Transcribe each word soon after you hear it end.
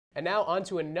And now on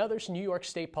to another New York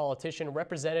State politician.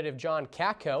 Representative John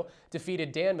Katko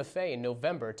defeated Dan Maffei in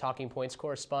November. Talking Points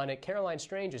correspondent Caroline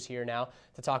Strange is here now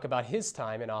to talk about his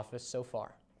time in office so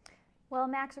far. Well,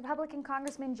 Max, Republican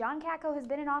Congressman John Katko has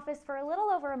been in office for a little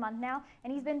over a month now,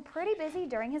 and he's been pretty busy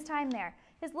during his time there.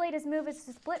 His latest move is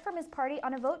to split from his party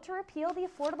on a vote to repeal the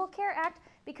Affordable Care Act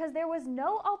because there was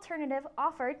no alternative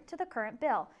offered to the current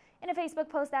bill. In a Facebook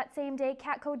post that same day,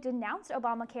 Katko denounced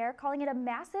Obamacare, calling it a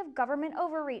massive government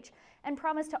overreach, and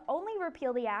promised to only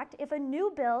repeal the act if a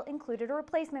new bill included a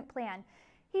replacement plan.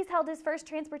 He's held his first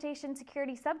Transportation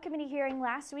Security Subcommittee hearing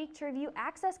last week to review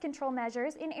access control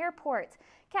measures in airports.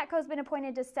 Katko's been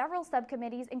appointed to several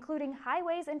subcommittees, including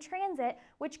Highways and Transit,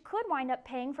 which could wind up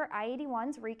paying for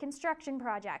I-81's reconstruction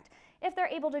project. If they're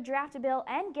able to draft a bill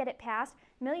and get it passed,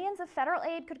 millions of federal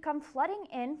aid could come flooding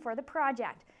in for the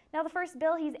project. Now, the first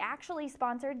bill he's actually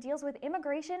sponsored deals with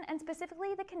immigration and specifically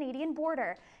the Canadian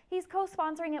border. He's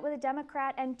co-sponsoring it with a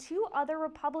Democrat and two other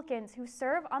Republicans who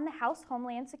serve on the House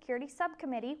Homeland Security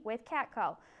Subcommittee with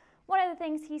Katko. One of the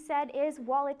things he said is,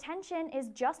 while attention is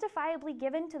justifiably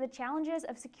given to the challenges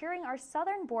of securing our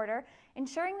southern border,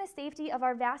 ensuring the safety of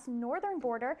our vast northern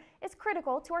border is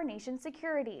critical to our nation's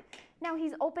security. Now,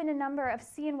 he's opened a number of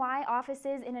CNY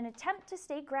offices in an attempt to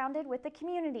stay grounded with the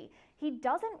community. He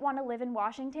doesn't want to live in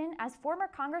Washington, as former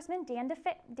Congressman Dan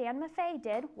Maffei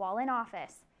did while in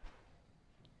office.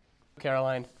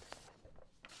 Caroline,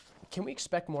 can we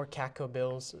expect more Katko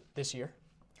bills this year?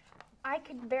 I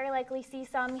could very likely see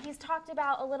some. He's talked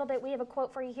about a little bit, we have a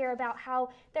quote for you here about how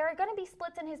there are going to be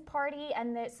splits in his party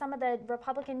and that some of the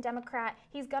Republican Democrat,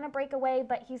 he's going to break away,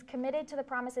 but he's committed to the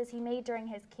promises he made during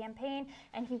his campaign,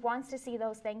 and he wants to see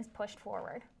those things pushed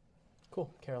forward.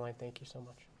 Cool. Caroline, thank you so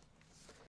much.